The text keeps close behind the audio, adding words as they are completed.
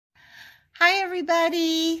Hi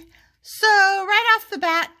everybody! So right off the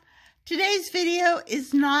bat, today's video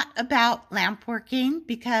is not about lamp working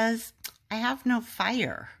because I have no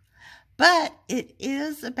fire, but it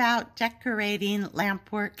is about decorating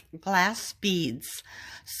lampwork glass beads.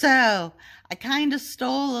 So I kind of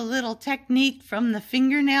stole a little technique from the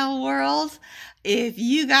fingernail world. If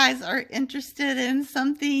you guys are interested in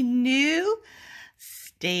something new,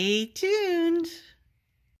 stay tuned.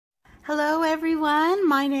 Hello everyone,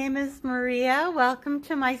 my name is Maria. Welcome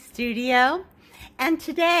to my studio. And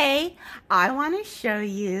today I want to show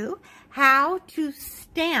you how to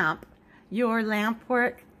stamp your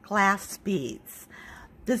lampwork glass beads.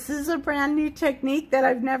 This is a brand new technique that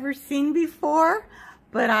I've never seen before,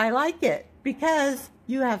 but I like it because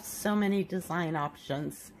you have so many design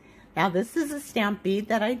options. Now this is a stamp bead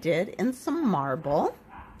that I did in some marble.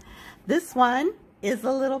 This one is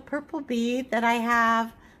a little purple bead that I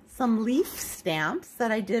have some leaf stamps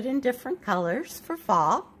that I did in different colors for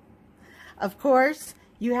fall. Of course,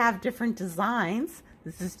 you have different designs.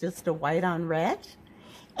 This is just a white on red.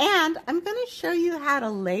 And I'm going to show you how to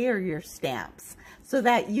layer your stamps so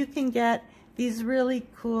that you can get these really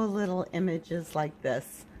cool little images like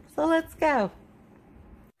this. So let's go.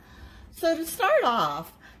 So to start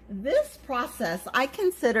off, this process, I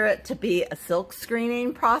consider it to be a silk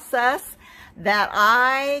screening process that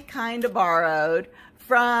I kind of borrowed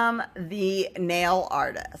from the nail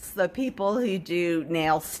artists, the people who do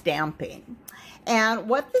nail stamping. And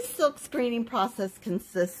what the silk screening process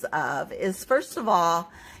consists of is, first of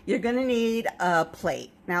all, you're going to need a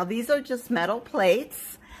plate. Now these are just metal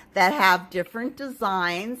plates that have different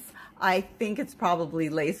designs. I think it's probably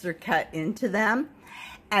laser cut into them.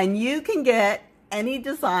 And you can get any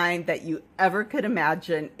design that you ever could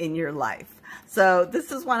imagine in your life. So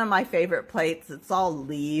this is one of my favorite plates. It's all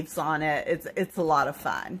leaves on it. It's a lot of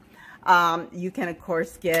fun. You can, of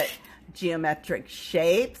course, get geometric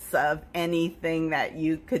shapes of anything that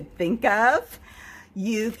you could think of.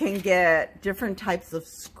 You can get different types of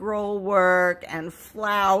scroll work and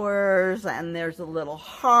flowers, and there's a little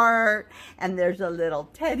heart, and there's a little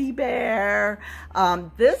teddy bear.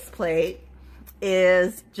 This plate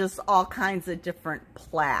is just all kinds of different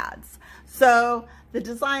plaids. So the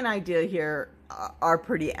design idea here are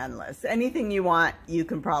pretty endless. Anything you want, you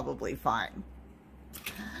can probably find.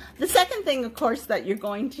 The second thing, of course, that you're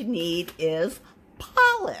going to need is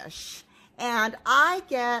polish. And I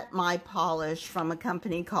get my polish from a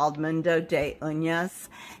company called Mundo de Uñas.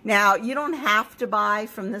 Now, you don't have to buy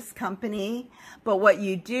from this company, but what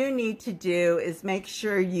you do need to do is make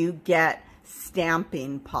sure you get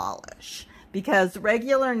stamping polish, because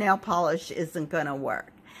regular nail polish isn't going to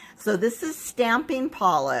work. So this is stamping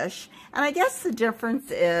polish, and I guess the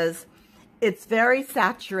difference is it's very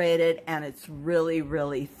saturated and it's really,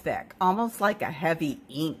 really thick, almost like a heavy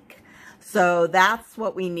ink. So that's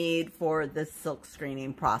what we need for this silk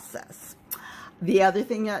screening process. The other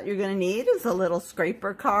thing that you're going to need is a little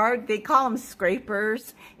scraper card. They call them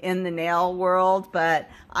scrapers in the nail world, but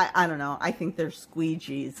I don't know. I think they're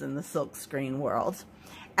squeegees in the silk screen world.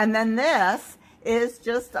 And then this is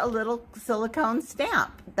just a little silicone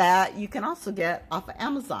stamp that you can also get off of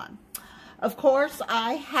Amazon. Of course,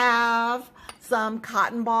 I have some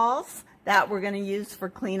cotton balls that we're going to use for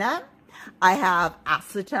cleanup. I have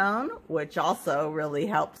acetone, which also really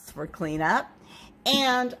helps for cleanup.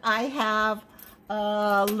 And I have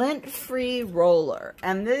a lint-free roller.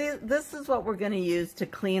 And this is what we're going to use to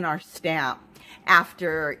clean our stamp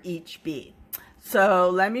after each bead. So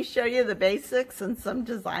let me show you the basics and some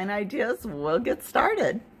design ideas. We'll get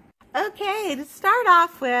started. Okay, to start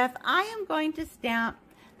off with, I am going to stamp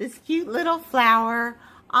this cute little flower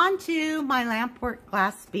onto my lampwork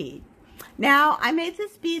glass bead. Now, I made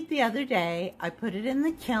this bead the other day. I put it in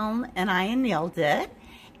the kiln and I annealed it,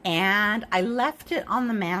 and I left it on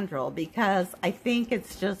the mandrel because I think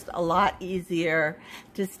it's just a lot easier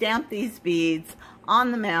to stamp these beads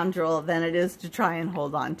on the mandrel than it is to try and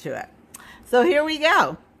hold on to it. So here we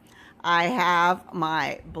go. I have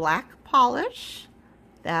my black polish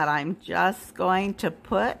that I'm just going to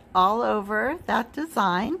put all over that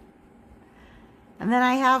design. And then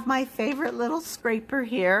I have my favorite little scraper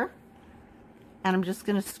here. And I'm just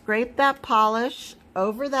going to scrape that polish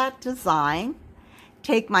over that design.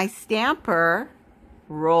 Take my stamper,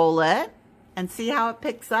 roll it, and see how it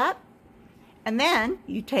picks up. And then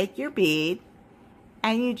you take your bead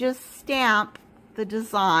and you just stamp the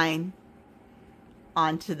design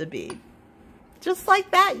onto the bead. Just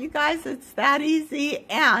like that, you guys. It's that easy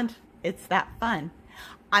and it's that fun.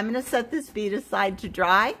 I'm going to set this bead aside to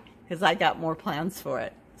dry because I got more plans for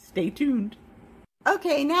it. Stay tuned.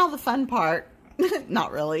 Okay, now the fun part,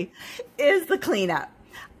 not really, is the cleanup.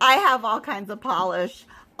 I have all kinds of polish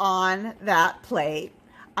on that plate.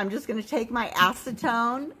 I'm just going to take my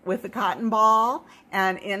acetone with a cotton ball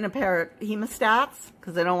and in a pair of hemostats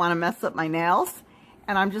because I don't want to mess up my nails.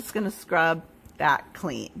 And I'm just going to scrub that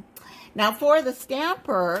clean. Now for the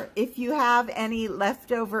stamper, if you have any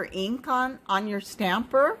leftover ink on your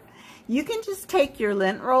stamper, you can just take your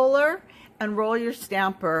lint roller and roll your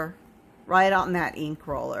stamper right on that ink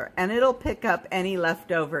roller. And it'll pick up any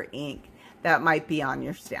leftover ink that might be on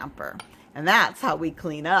your stamper. And that's how we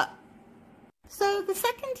clean up. So the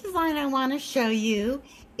second design I want to show you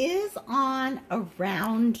is on a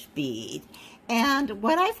round bead. And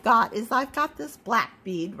what I've got is I've got this black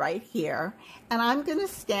bead right here, and I'm going to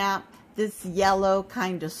stamp this yellow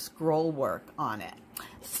kind of scroll work on it.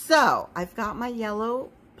 So I've got my yellow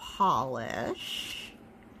polish.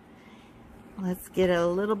 Let's get it a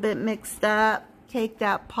little bit mixed up. Take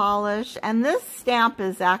that polish, and this stamp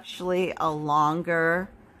is actually a longer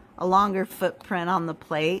footprint on the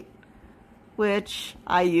plate, which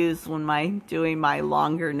I use when I'm doing my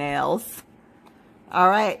longer nails. All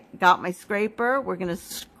right, got my scraper. We're going to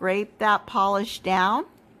scrape that polish down.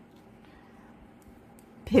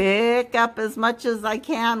 Pick up as much as I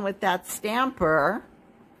can with that stamper.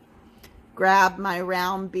 Grab my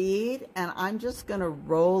round bead, and I'm just going to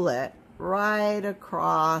roll it right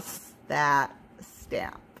across that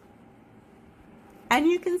stamp. And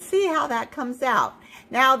you can see how that comes out.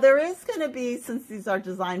 Now there is going to be, since these are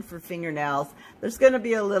designed for fingernails, there's going to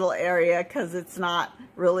be a little area because it's not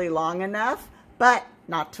really long enough, but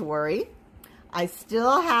not to worry. I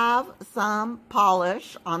still have some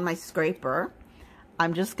polish on my scraper.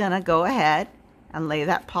 I'm just going to go ahead and lay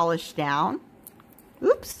that polish down.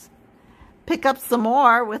 Oops. Pick up some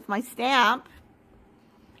more with my stamp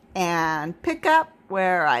and pick up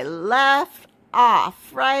where I left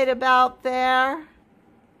off, right about there.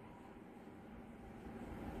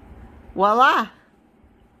 Voila!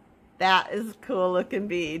 That is a cool looking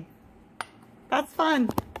bead. That's fun.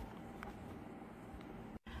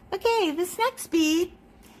 Okay, this next bead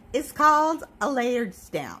is called a layered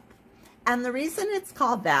stamp. And the reason it's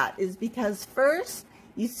called that is because first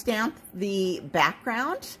you stamp the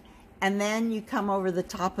background and then you come over the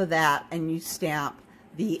top of that and you stamp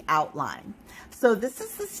the outline. So this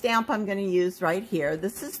is the stamp I'm going to use right here.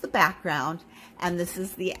 This is the background and this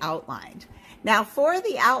is the outline. Now for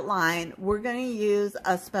the outline, we're going to use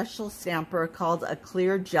a special stamper called a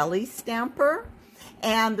clear jelly stamper.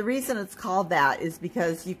 And the reason it's called that is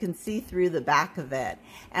because you can see through the back of it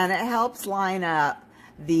and it helps line up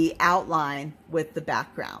the outline with the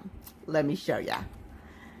background. Let me show you.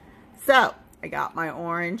 So I got my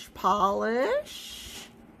orange polish.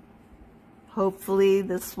 Hopefully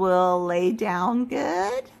this will lay down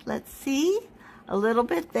good. Let's see, a little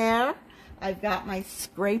bit there. I've got my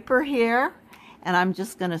scraper here and I'm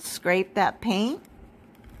just going to scrape that paint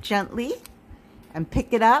gently and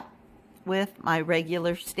pick it up with my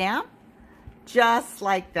regular stamp, just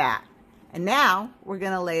like that. And now we're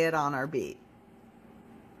going to lay it on our bead.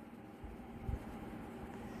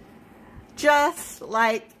 Just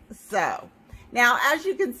like so. Now, as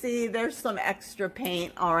you can see, there's some extra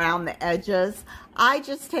paint around the edges. I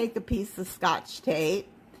just take a piece of Scotch tape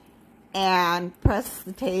and press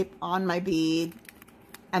the tape on my bead,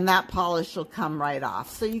 and that polish will come right off.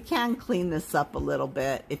 So you can clean this up a little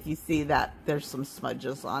bit if you see that there's some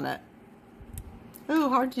smudges on it. Ooh,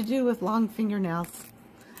 hard to do with long fingernails.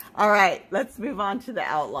 All right, let's move on to the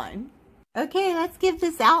outline. Okay, let's give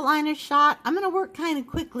this outline a shot. I'm going to work kind of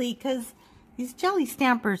quickly because these jelly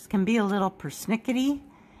stampers can be a little persnickety,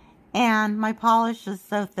 and my polish is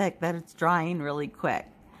so thick that it's drying really quick.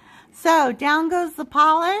 So down goes the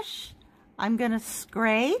polish. I'm going to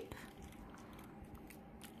scrape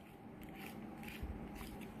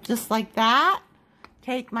just like that.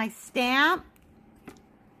 Take my stamp,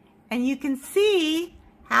 and you can see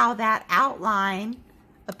how that outline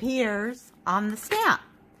appears on the stamp.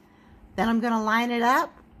 Then I'm going to line it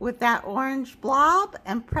up with that orange blob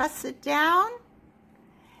and press it down.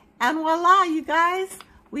 And voila, you guys,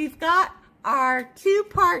 we've got our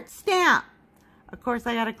two-part stamp. Of course,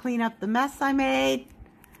 I got to clean up the mess I made.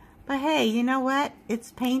 But hey, you know what?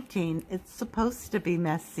 It's painting. It's supposed to be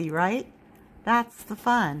messy, right? That's the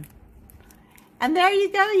fun. And there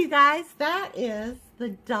you go, you guys. That is the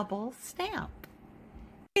double stamp.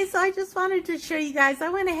 Okay, so I just wanted to show you guys, I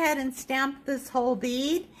went ahead and stamped this whole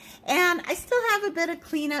bead, and I still have a bit of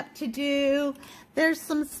cleanup to do. There's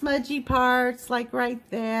some smudgy parts like right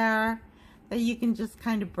there that you can just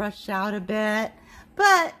kind of brush out a bit,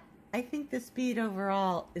 but I think this bead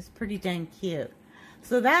overall is pretty dang cute.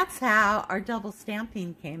 So that's how our double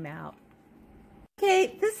stamping came out.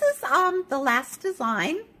 Okay, this is the last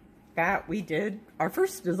design that we did our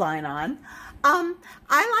first design on.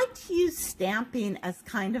 I like to use stamping as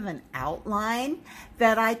kind of an outline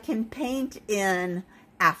that I can paint in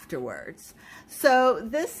afterwards. So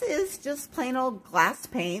this is just plain old glass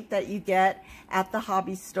paint that you get at the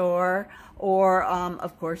hobby store or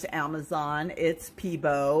of course Amazon. It's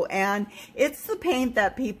Peebo, and it's the paint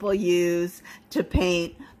that people use to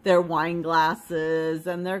paint their wine glasses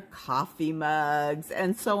and their coffee mugs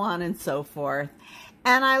and so on and so forth.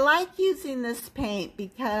 And I like using this paint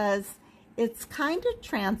because it's kind of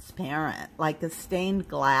transparent, like a stained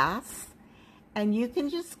glass, and you can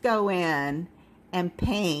just go in and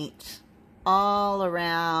paint all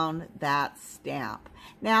around that stamp.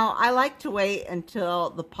 Now, I like to wait until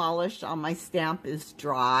the polish on my stamp is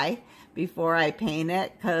dry before I paint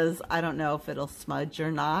it, because I don't know if it'll smudge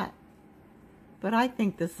or not. But I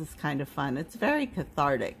think this is kind of fun. It's very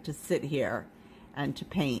cathartic to sit here and to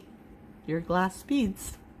paint your glass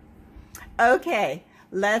beads. Okay,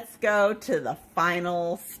 let's go to the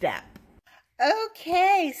final step.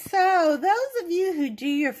 Okay, so those of you who do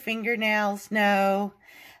your fingernails know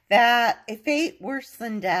that a fate worse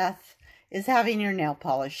than death is having your nail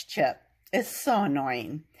polish chip. It's so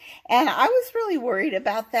annoying. And I was really worried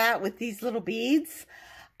about that with these little beads.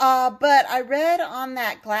 But I read on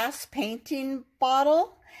that glass painting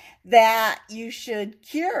bottle that you should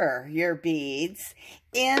cure your beads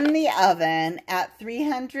in the oven at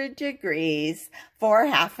 300 degrees for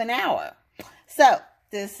half an hour. So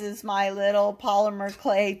this is my little polymer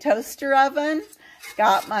clay toaster oven.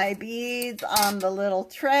 Got my beads on the little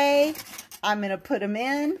tray. I'm going to put them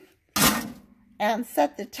in and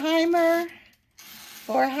set the timer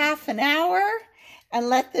for half an hour and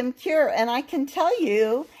let them cure. And I can tell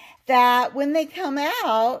you that when they come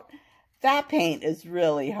out, that paint is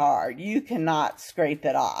really hard. You cannot scrape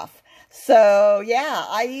it off. So yeah,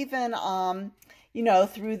 I even, you know,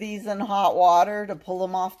 threw these in hot water to pull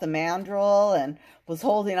them off the mandrel and was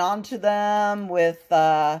holding on to them with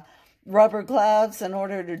rubber gloves in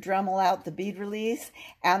order to Dremel out the bead release,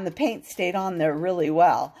 and the paint stayed on there really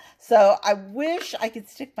well. So I wish I could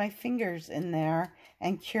stick my fingers in there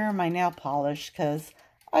and cure my nail polish, because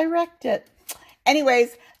I wrecked it.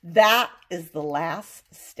 Anyways, that is the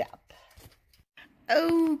last step.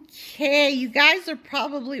 Okay, you guys are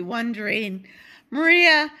probably wondering,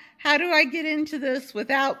 Maria, how do I get into this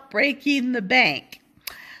without breaking the bank?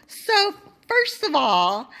 So first of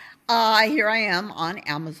all, here I am on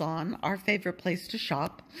Amazon, our favorite place to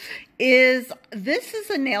shop. This is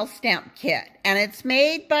a nail stamp kit, and it's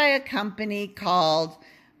made by a company called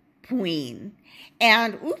PUEEN.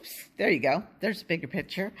 And oops, there you go. There's a bigger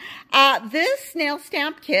picture. This nail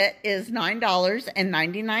stamp kit is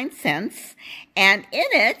 $9.99, and in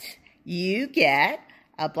it you get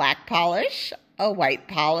a black polish, a white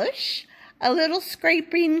polish, a little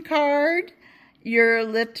scraping card, your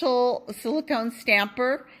little silicone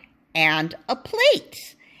stamper, and a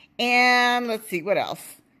plate. And let's see what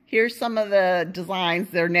else. Here's some of the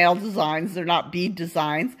designs. They're nail designs. They're not bead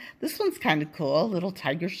designs. This one's kind of cool. Little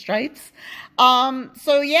tiger stripes.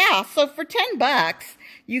 So yeah, so for 10 bucks,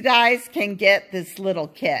 you guys can get this little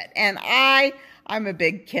kit. And I'm a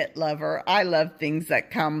big kit lover. I love things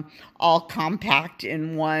that come all compact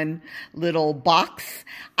in one little box.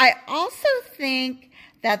 I also think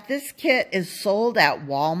that this kit is sold at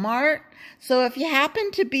Walmart. So if you happen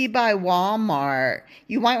to be by Walmart,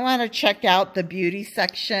 you might want to check out the beauty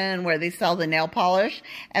section where they sell the nail polish,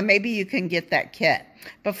 and maybe you can get that kit.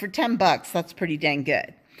 But for 10 bucks, that's pretty dang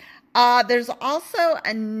good. There's also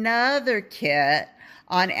another kit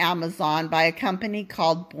on Amazon by a company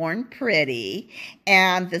called Born Pretty,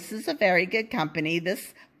 and this is a very good company.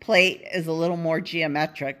 This plate is a little more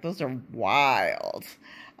geometric. Those are wild.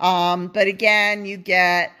 But again, you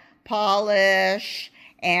get polish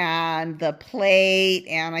and the plate,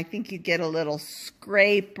 and I think you get a little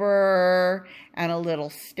scraper and a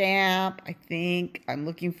little stamp. I think I'm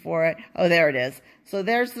looking for it. Oh, there it is. So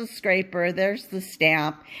there's the scraper, there's the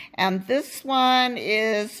stamp, and this one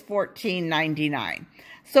is $14.99.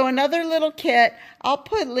 So another little kit. I'll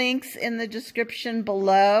put links in the description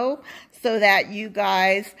below so that you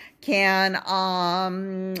guys can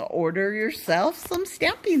order yourself some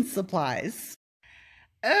stamping supplies.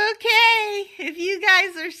 Okay, if you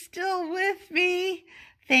guys are still with me,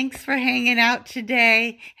 thanks for hanging out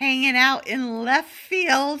today, hanging out in left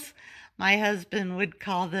field. My husband would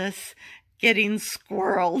call this getting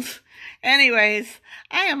squirreled. Anyways,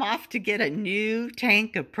 I am off to get a new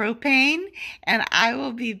tank of propane, and I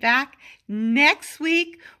will be back next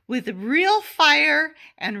week with real fire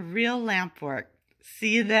and real lamp work.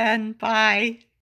 See you then. Bye.